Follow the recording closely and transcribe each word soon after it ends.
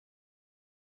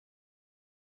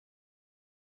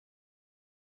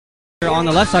On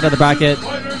the left side of the bracket,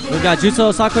 we've got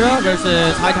Juso Sakura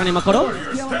versus Haitani Makoto.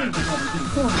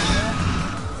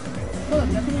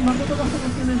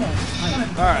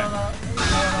 Alright.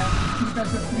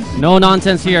 No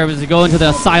nonsense here as we go into the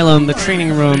asylum, the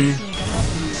training room.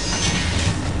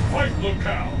 Fight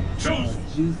locale chosen.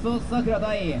 Juso Sakura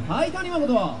対Haitani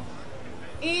Makoto.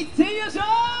 いってみましょう!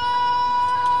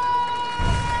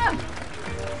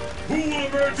 Who will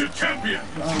emerge a champion?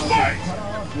 Fight!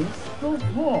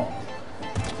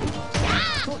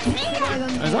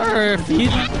 Is our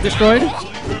feed destroyed? Oh,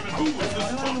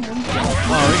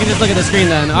 we can just look at the screen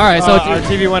then. Alright, so our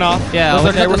TV went off. Yeah,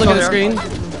 let's look at the screen.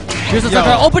 Juso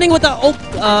Sakura opening with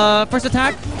the first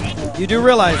attack. You do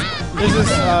realize this is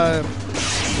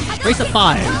Race of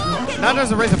 5. not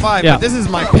just a race of 5, Yeah. but this is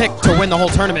my pick to win the whole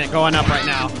tournament going up right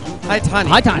now. Haitani.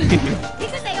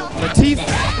 The teeth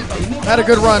had a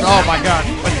good run. Oh my god.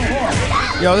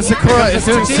 Yo, this Sakura is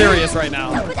too serious right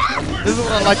now. This is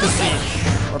what I like to see.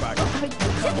 We're back.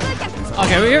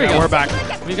 Okay, well, here we go. We're back.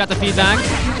 We've got the feedback.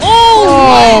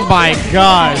 Oh my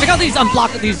god. Check out these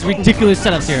these ridiculous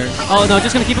setups here. Oh no,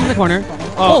 just gonna keep him in the corner.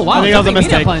 Oh wow, I think that was a jumping media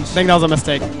mistake. punch. I think that was a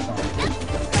mistake.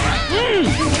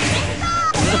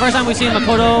 This is the first time we've seen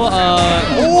Makoto.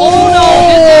 Oh no!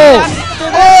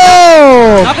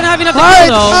 Oh! Not gonna have enough time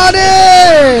though.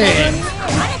 Haitani!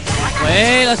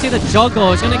 Wait, let's see the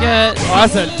juggle. It's gonna get. Oh,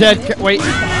 that's a dead. Wait.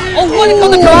 Oh, what?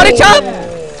 The karate chop?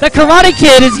 The Karate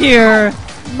Kid is here.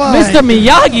 Mr.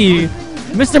 Miyagi.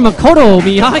 Mr. Makoto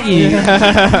Miyagi.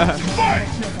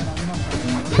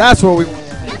 That's what we.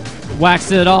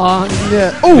 Wax it on.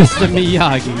 Yeah. Oh, Mr.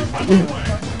 Miyagi.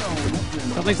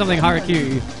 Something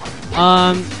Harakiri.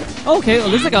 Okay, well,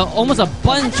 looks like almost a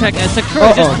button check as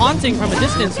Sakura just taunting from a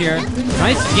distance here.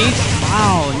 Nice gauge.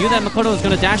 Wow, knew that Makoto was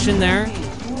gonna dash in there.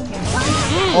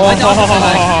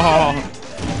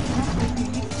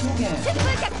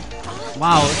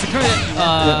 Wow, Sakura,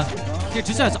 here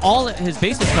Juso has all his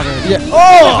bases covered. Yeah.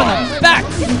 From the back.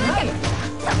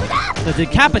 The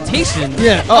decapitation.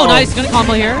 Yeah. Oh, nice. Gonna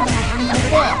combo here.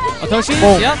 Otoshi.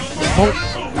 Boom. Yep. Boom.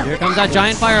 Here comes that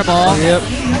giant fireball. Yep.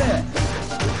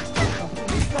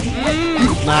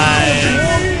 Nice.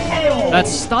 That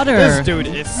stutter. This dude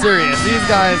is serious. These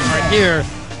guys are here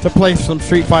to play some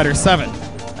Street Fighter 7.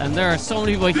 And there are so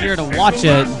many people here to watch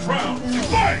it.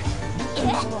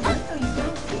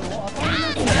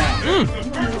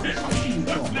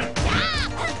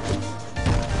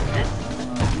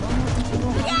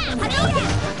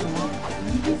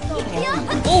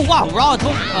 Oh wow, raw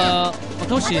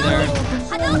Otoshi there.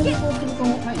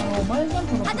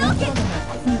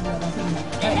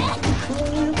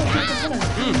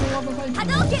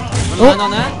 Land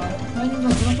on that?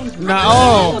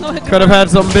 No, could have had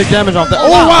some big damage off that. Oh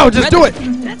wow, just do it!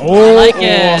 Oh, I like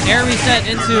it. Air reset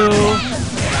into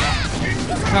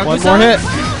one more hit.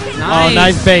 Nice. Oh,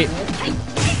 nice bait.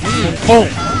 Boom.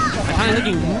 Kind of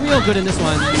looking real good in this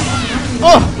one.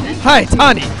 Oh,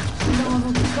 Haitani.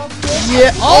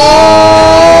 Yeah.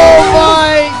 Oh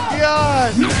my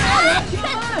god.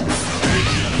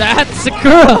 That's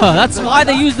Sakura. That's why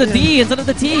they use the D instead of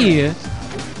the T.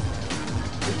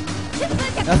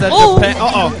 That's that Japan.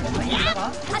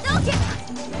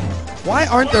 Why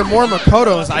aren't there more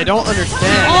Makotos? I don't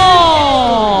understand.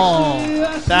 Oh!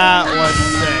 That was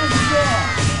sick.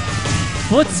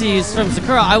 Footsies from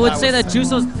Sakura. I would say that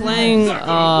Juso's playing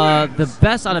the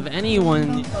best out of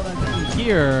anyone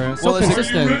here. So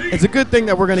consistent. It's a good thing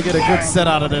that we're going to get a good set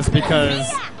out of this because...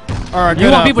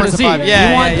 You want people to see. Yeah,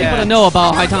 you want people to know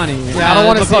about Haitani. Yeah, I don't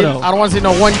want to see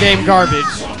no one game garbage.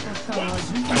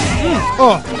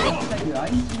 Oh.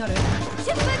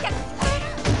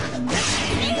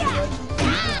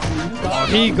 Oh,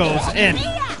 he goes in.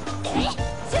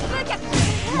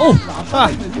 Oh.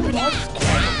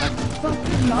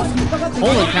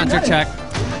 Holy counter check.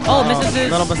 Oh, misses his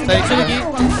little mistake.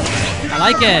 I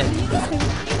like it.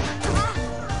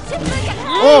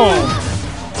 Oh.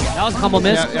 That was a combo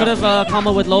miss. Could have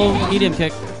combo with low medium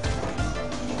kick.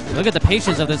 Look at the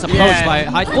patience of this approach by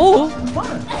Haitani. Oh.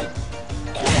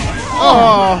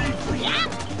 Oh.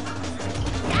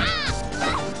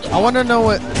 I want to know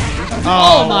what...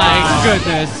 Oh my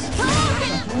goodness.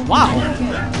 Wow.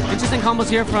 Interesting combos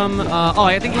here from...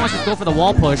 I think he wants to go for the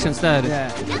wall push instead. Yeah.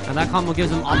 And that combo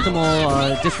gives him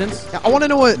optimal distance. I want to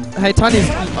know what Haitani's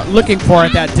looking for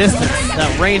at that distance,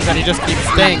 that range that he just keeps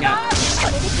staying at.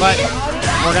 But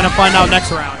we're going to find out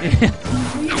next round.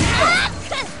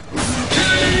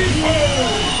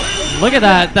 Look at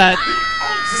that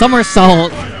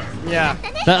somersault. Yeah.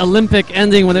 The Olympic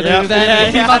ending when they do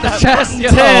that. Yeah. About the chest.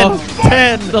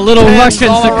 10. The little Russian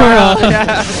Sakura.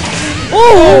 Yeah.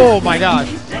 Oh my god.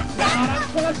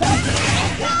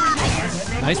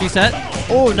 Nice reset.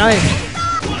 Oh, nice.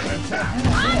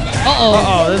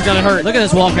 Uh-oh. This is gonna hurt. Look at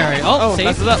this wall parry. Oh, safe.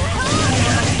 Messes up.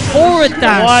 Forward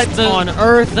dash. What on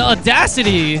earth? The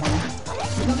audacity.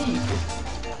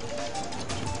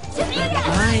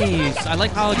 Nice. I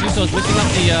like how Juso is mixing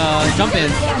up the jump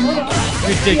in.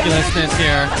 Ridiculousness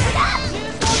here.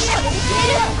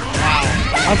 Wow.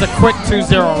 That's a quick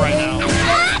 2-0 right now.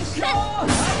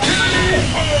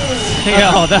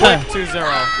 Yo, that 2-0.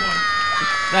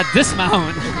 That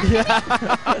dismount.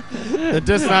 The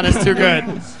dismount is too good.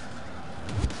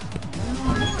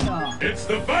 It's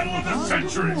the battle of the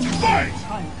century. Fight!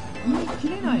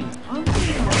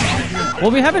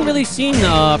 What we haven't really seen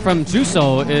from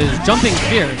Juso is jumping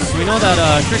fierce. We know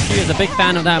that Christy is a big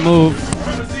fan of that move,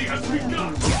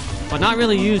 but not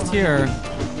really used here.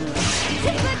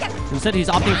 Instead, he's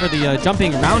opting for the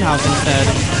jumping roundhouse instead.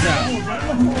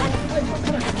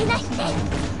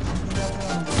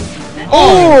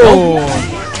 Oh!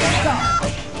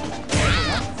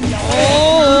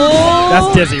 Oh!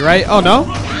 That's dizzy, right? Oh, no?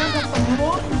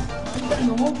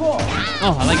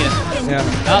 Oh, I like it. Yeah.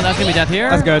 Oh, that's going to be death here.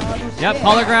 That's good. Yep,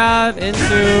 collar grab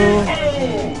into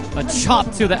a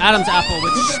chop to the Adam's apple,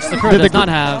 which Sakura does not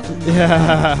have.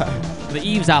 Yeah. The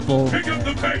Eve's apple.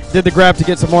 Did the grab to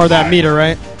get some more of that meter,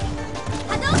 right?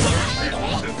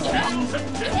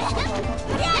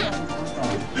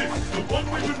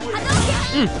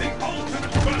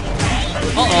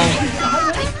 Uh-oh.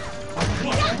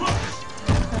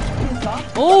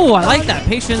 Oh, I like that.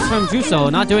 Patience from Juso.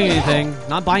 Not doing anything.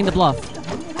 Not buying the bluff.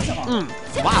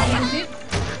 Wow.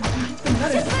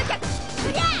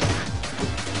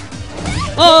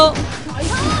 Oh!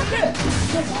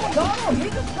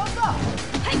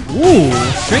 Ooh,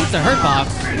 strength to hurt box.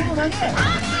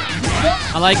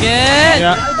 I like it.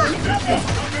 Yeah.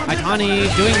 Haitani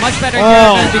doing much better here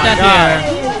Oh than beat my that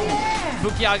here.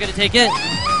 Fukiya gonna take it.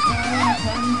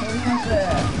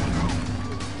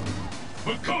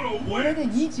 Makoto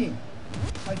wins.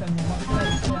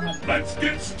 Let's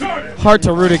get started. Hard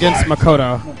to root against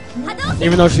Makoto,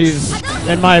 even though she's,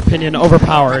 in my opinion,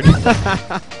 overpowered.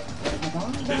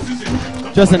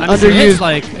 Just an underused,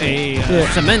 like a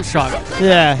cement truck.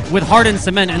 Yeah. With hardened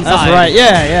cement inside. That's right.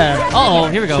 Yeah, yeah. Uh oh,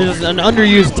 here we go. She's an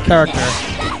underused character.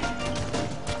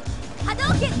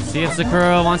 See if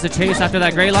Sakura wants to chase after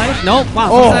that gray light. Nope. Wow.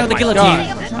 Oh, Out of the guillotine.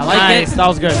 God. I like nice. it. That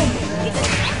was good.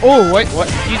 Oh, wait, what?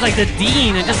 He's like the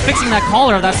dean and just fixing that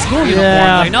collar of that school uniform.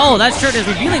 Yeah. Like, no, that shirt is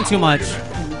revealing too much.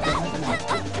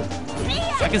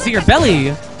 I can see your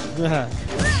belly. Yeah.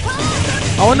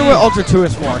 I wonder what Ultra 2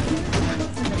 is for.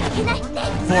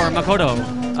 For Makoto.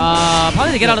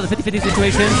 Probably to get out of the 50-50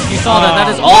 situation. You saw that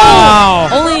is... Oh! Wow.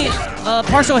 Only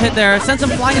partial hit there. Sends him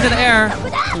flying into the air.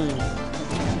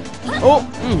 Oh!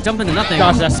 Jump into nothing.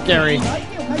 Gosh, that's scary.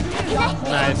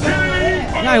 Nice.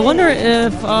 Yeah, I wonder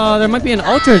if there might be an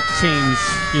Ultra change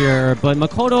here, but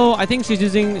Makoto, I think she's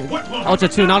using Ultra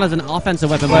 2 not as an offensive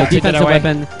weapon, but a defensive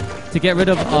weapon to get rid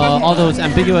of all those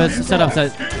ambiguous setups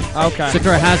that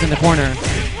Sakura has in the corner.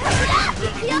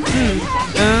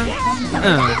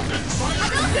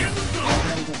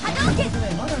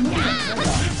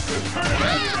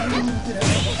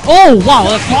 Oh, wow,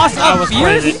 the cross up was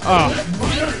crazy.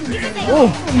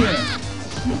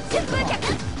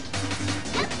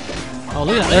 Oh,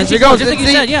 look at that. There she goes. Just like you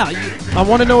said, yeah. I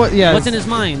want to know what, What's in his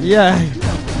mind? Yeah.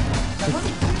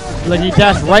 Like he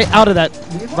dashed right out of that,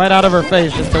 right out of her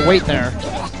face just to wait there.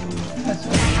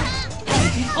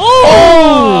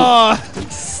 Oh!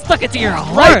 Stuck it to your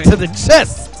heart. Right to the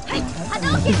chest.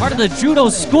 Part of the judo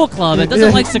school club. It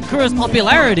doesn't like Sakura's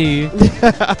popularity.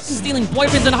 Stealing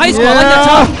boyfriends in high school. I like that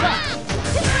chop.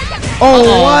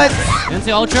 Oh, what?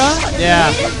 Into Ultra?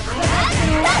 Yeah.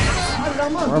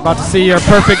 We're about to see your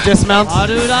perfect dismount.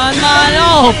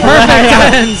 Oh, perfect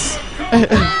ends.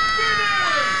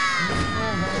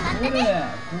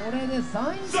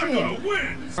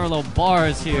 Our little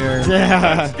bars here.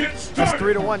 Yeah. That's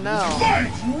 3-1 now.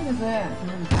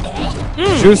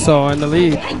 Juso in the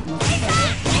lead.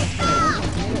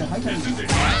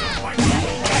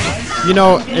 You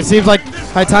know, it seems like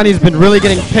Haitani's been really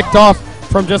getting picked off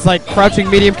from just like crouching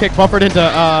medium kick buffered into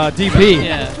DP.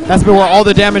 Yeah. That's been where all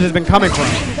the damage has been coming from.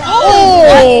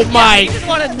 Oh my! He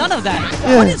wanted none of that.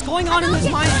 Yeah. What is going on in his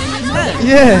mind, in his head?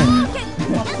 Yeah.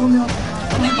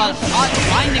 Something about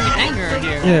blinding anger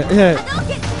here. Yeah, yeah.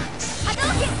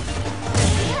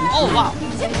 Oh wow!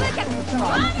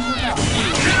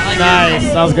 Nice.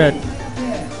 That was good.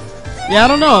 Yeah, I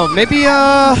don't know. Maybe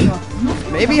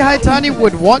maybe Haitani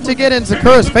would want to get in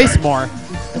Sakura's face more.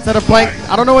 Instead of playing,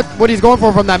 I don't know what he's going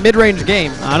for from that mid-range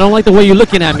game. I don't like the way you're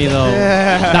looking at me though.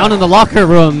 Yeah. Down in the locker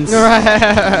rooms.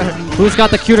 Right. Who's got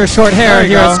the cuter short hair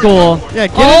here at school? Yeah,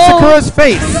 get in Sakura's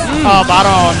face. Oh,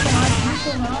 bottom.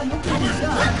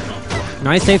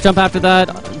 Nice safe jump after that.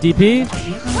 DP.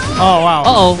 Oh, wow.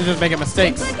 Uh-oh. He's just making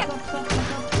mistakes.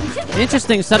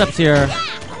 Interesting setups here.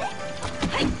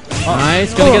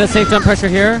 Nice. Gonna get a safe jump pressure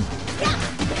here.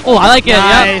 Oh, I like it.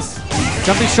 Nice. Yep.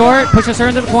 Jumping short, pushes her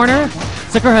into the corner.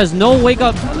 Sakura has no wake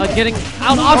up getting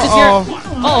out options here.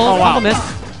 Uh-oh, wow. miss.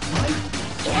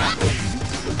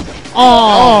 Oh,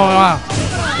 wow.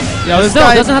 Yo, this Still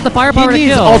guy doesn't have the firepower to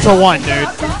needs kill. Ultra 1, dude.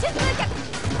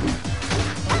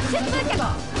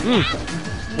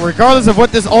 Regardless of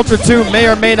what this Ultra 2 may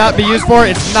or may not be used for,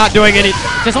 it's not doing any.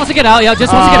 Just wants to get out. Yeah,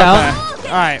 just wants to get out.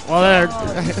 All right, well, there.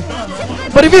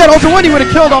 But if he had Ultra 1, he would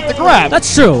have killed off the grab.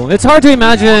 That's true. It's hard to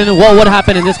imagine what would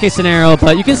happen in this case scenario,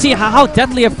 but you can see how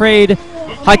deathly afraid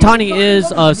Haitani is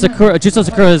Juso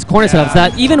Sakura's corner setups,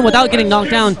 that even without getting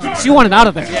knocked down, she wanted out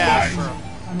of there. Yeah, true.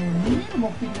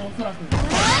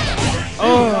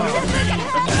 Oh.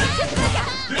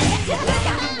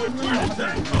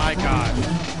 My God.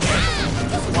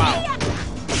 Wow.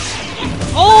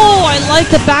 Oh, I like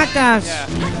the backdash. Yeah.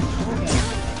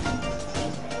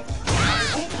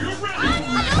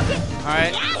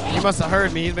 Alright, he must have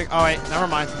heard me. He's been, oh wait, never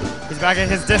mind. He's back at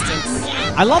his distance.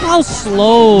 I love how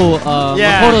slow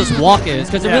Makoto's walk is,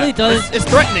 because it really does it's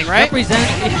threatening, right? represent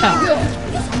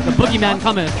the boogeyman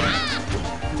coming.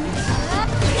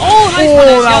 Oh, nice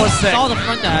front dash. That was sick. Saw the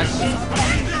front dash.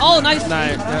 Oh, nice.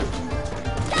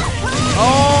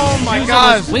 Oh my Juso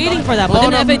gosh. was waiting for that, but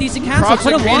then FADC cancel.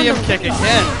 Could have won. Medium kick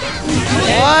again.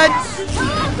 What?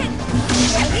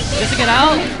 Just to get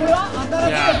out.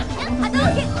 Yeah.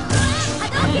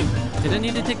 Didn't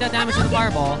need to take that damage with the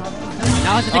fireball.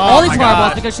 Now has to take all these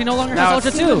fireballs because she no longer has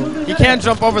Ultra 2. He can't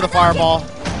jump over the fireball.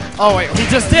 Oh wait, he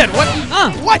just did. What?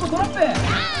 What?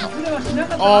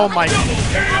 Oh my.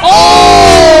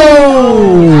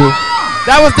 Oh!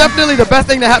 That was definitely the best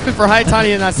thing that happened for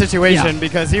Haitani in that situation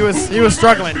because he was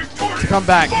struggling to come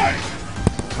back.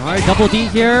 All right, double D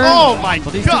here. Oh my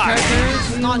But these God! two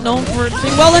characters not known for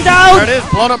being well endowed. There it is,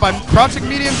 blown up by crouching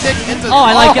medium kick into. Oh,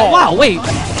 I like it. Wow, wait.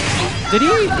 Did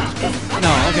he?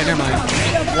 No. Okay, never mind.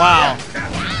 Wow.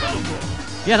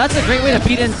 Yeah, that's a great way to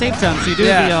beat in safe jumps. You do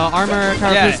the armor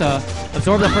Karakusa,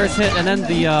 absorb the first hit, and then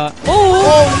the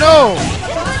Oh no!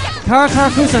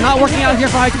 Karakusa not working out here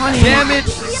for Haitani. Damage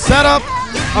setup.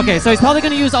 Okay, so he's probably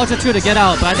going to use Ultra 2 to get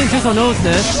out, but I think Juso knows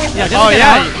this. Yeah, out.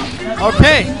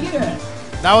 Okay.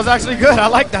 That was actually good. I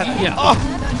like that. Yeah. Oh,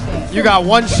 you got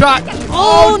one shot.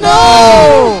 Oh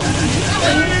no!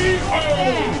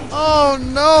 Oh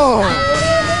no!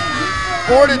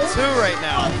 4-2 right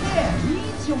now.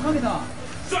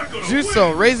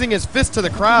 Juso raising his fist to the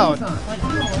crowd.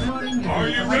 Are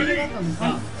you ready?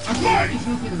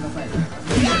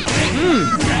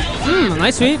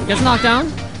 Nice sweep. Gets knocked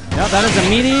down. Yep, that is a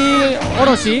meaty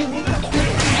Orochi.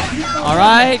 All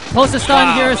right, close to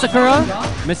stun here, Sakura.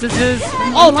 Misses his.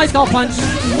 Oh, nice golf punch.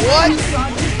 What?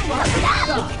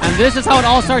 And this is how it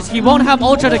all starts. He won't have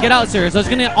Ultra to get out, sir. So it's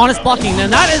going to be honest blocking.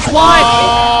 And that is why.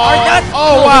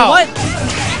 Wow. What?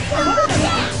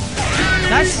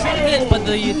 That's it, but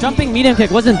the jumping medium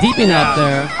kick wasn't deep enough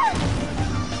there.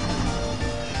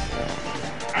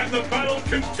 And the battle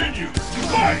continues.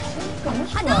 Fight!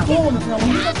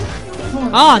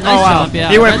 Ah, nice jump. Yeah,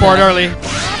 he went for it early.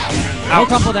 No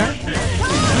crumple there.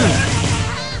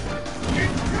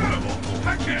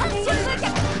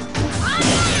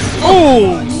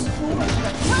 Ooh!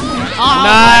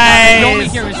 Nice! The only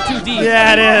here is too deep.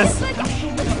 Yeah, it is.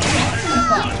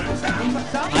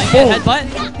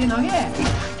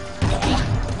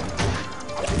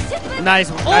 Nice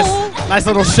headbutt. Nice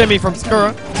little shimmy from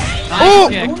Sakura. Nice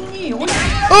kick. Ooh!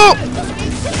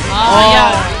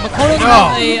 Yeah, Makoto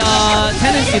has a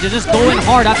tendency to just go in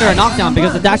hard after a knockdown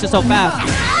because the dash is so fast.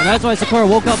 And that's why Sakura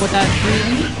woke up with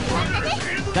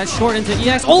that short into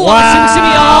EX. Oh, wow,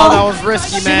 shimmy, that was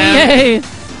risky, man.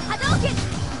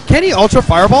 Can he Ultra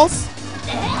Fireballs?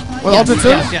 With Ultra 2?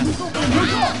 Yes.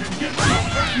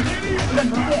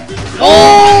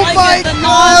 Oh my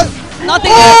God!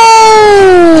 Nothing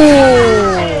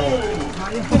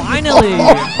Finally!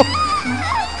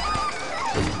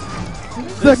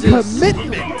 The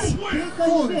commitment!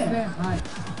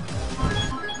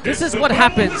 This is what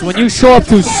happens when you show up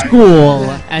to school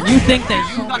and you think that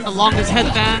you got the longest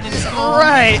headband in school.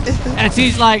 Right! And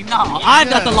she's like, no, I've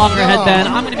got the longer headband.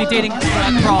 I'm going to be dating at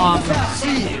prom.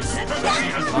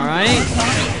 Alright.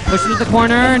 Push into the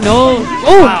corner. No.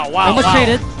 Oh! Wow. Almost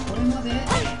traded.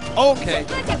 Okay.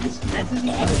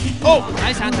 Oh!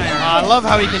 Nice hand tire. I love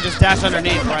how he can just dash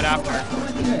underneath right after.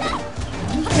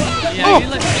 Yeah, you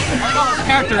look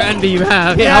character envy you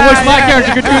have. Yeah, I wish my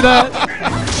character could do that.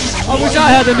 I wish I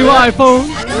had the new iPhone.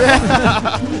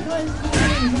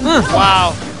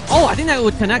 Wow. Oh, I think that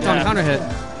would connect on counter hit.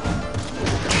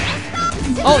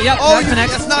 Oh, yep, Oh, that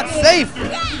connects. that's not safe.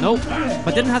 Nope.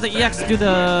 But didn't have the EX do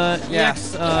the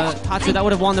EX Tatsu. That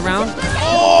would have won the round.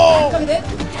 Oh!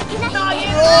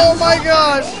 Oh my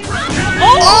gosh!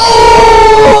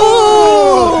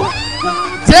 Oh!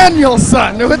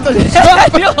 Danielson with the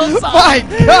Danielson! My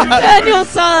God!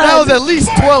 Danielson! That was at least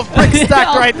 12 bricks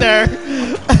stacked right there.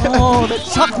 Oh, the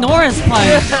Chuck Norris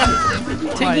punch.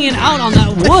 Taking it out on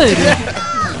that wood.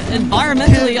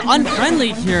 Environmentally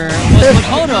unfriendly here was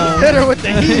Makoto. Hit her with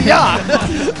the he-ya.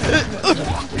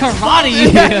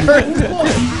 Karate.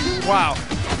 Wow.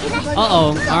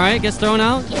 Uh-oh. All right, gets thrown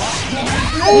out.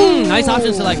 Nice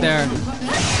option select there.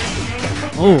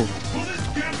 Oh.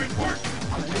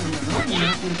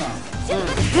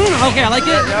 Okay, I like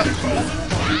it. Yep.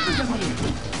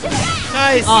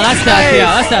 Nice. Oh, that's that. Nice.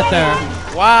 Yeah, that's that there.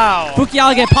 Wow.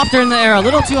 Fukiage popped her in the air. A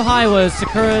little too high was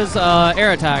Sakura's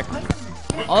air attack.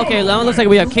 Okay, now it looks like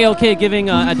we have KOK giving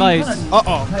advice.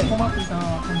 Uh-oh.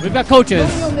 We've got coaches.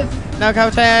 No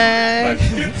coaching.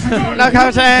 No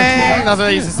coaching. That's what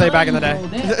they used to say back in the day.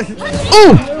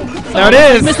 Ooh! There it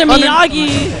is. Mr.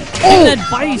 Miyagi giving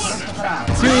advice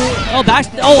to... Oh, back...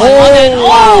 Oh, I love it.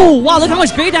 Oh, wow, look how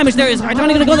much great damage there is. Haitani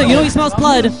going to go there. You know he smells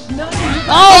blood.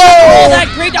 Oh, that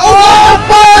great... Oh,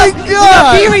 my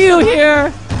God! Kiryu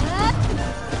here.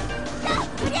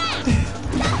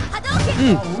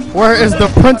 Where is the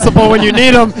principal when you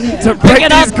need him to break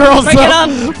these girls up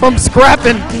from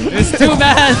scrapping? It's too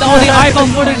bad. All the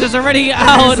iPhone footage is already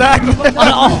out. Exactly.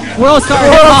 World Star.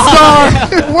 World Star.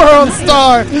 World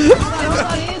Star.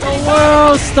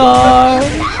 World Star.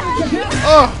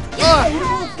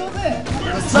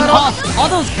 All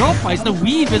those girl fights, the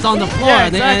weave is on the floor. Yeah,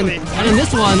 exactly. And in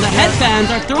this one, the headbands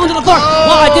are thrown to the floor.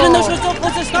 Wow, I didn't know she was so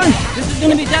close to stun. This is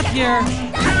going to be death here.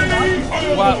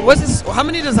 Wow, what's this? How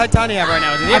many does Haitani have right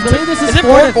now? Does he have believe this is it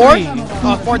 4-3.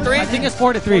 4-3? I think it's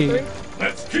 4-3.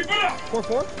 Let's keep it up.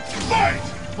 4-4? Fight.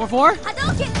 4-4?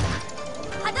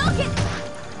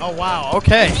 Oh, wow.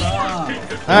 Okay. All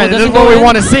right, this is doesn't what go we in?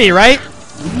 want to see, right?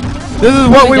 This is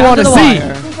what we Down want to the see.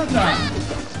 wire.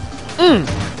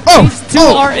 Oh, These two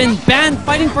are in band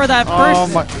fighting for that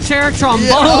first chair trombone.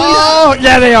 Yeah. Oh,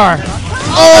 yeah, they are.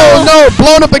 Oh, no.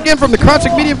 Blown up again from the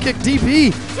crouching medium kick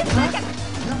DP.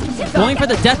 Going for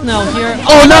the death knell here.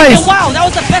 Oh, nice. Oh, wow, that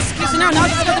was the best case scenario. Now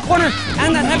just got the corner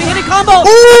and that heavy hitting combo.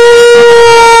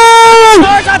 Ooh!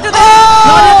 Charge after this.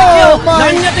 Not enough to kill. Not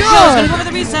enough to kill. It's going to go for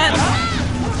the reset.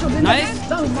 Nice.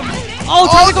 Oh,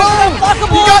 trying to go for the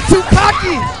blockable. He got too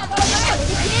cocky.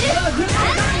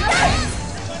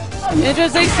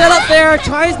 Interesting setup there.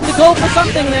 Tries to go for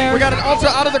something there. We got an ultra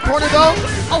out of the corner, though.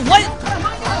 Oh, what?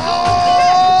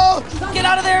 Oh! Get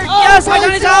out of there. Oh, Yes, my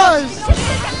Haitani's out. gosh.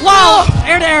 Wow,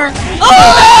 air to air.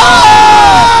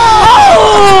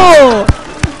 Oh!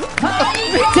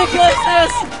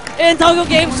 Ridiculousness in Tokyo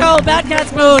Game Show. Bad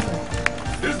Cat's Mood.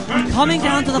 Coming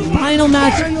down to the final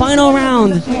match, final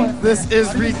round. This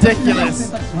is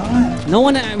ridiculous. No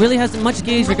one really has much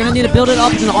gauge. We're going to need to build it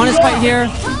up. It's an honest fight here.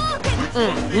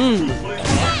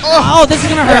 Oh, this is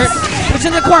going to hurt. Push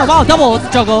in the corner. Wow, double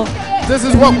juggle. This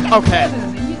is what... Okay.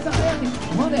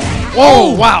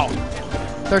 Whoa, wow.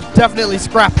 They're definitely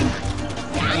scrapping.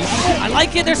 I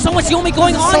like it. There's so much Yomi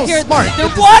going on So here. smart. They're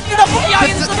what? You're the Fukiage.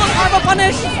 This is the karma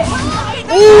punish.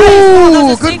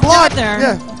 Ooh, good safe block. jab there.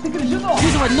 Yeah.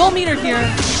 Juso with no meter here.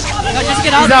 Now just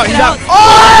get out. He's out, Get he's out.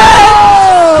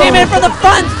 Oh! Oh! Came in for the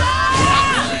front.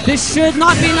 This should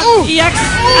not be enough EX.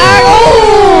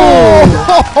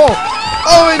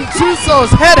 Oh, and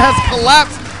Juso's head has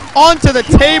collapsed onto the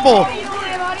table.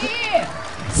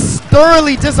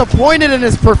 Thoroughly disappointed in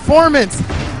his performance.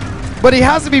 But he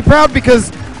has to be proud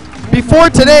because before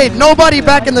today, nobody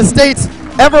back in the States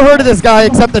ever heard of this guy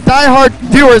except the diehard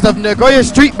viewers of Nagoya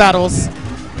Street Battles.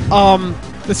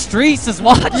 The streets is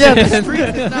watching. Yeah, the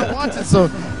streets is not watching. So,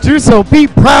 Juso, be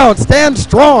proud, stand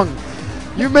strong.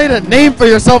 You made a name for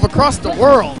yourself across the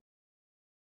world.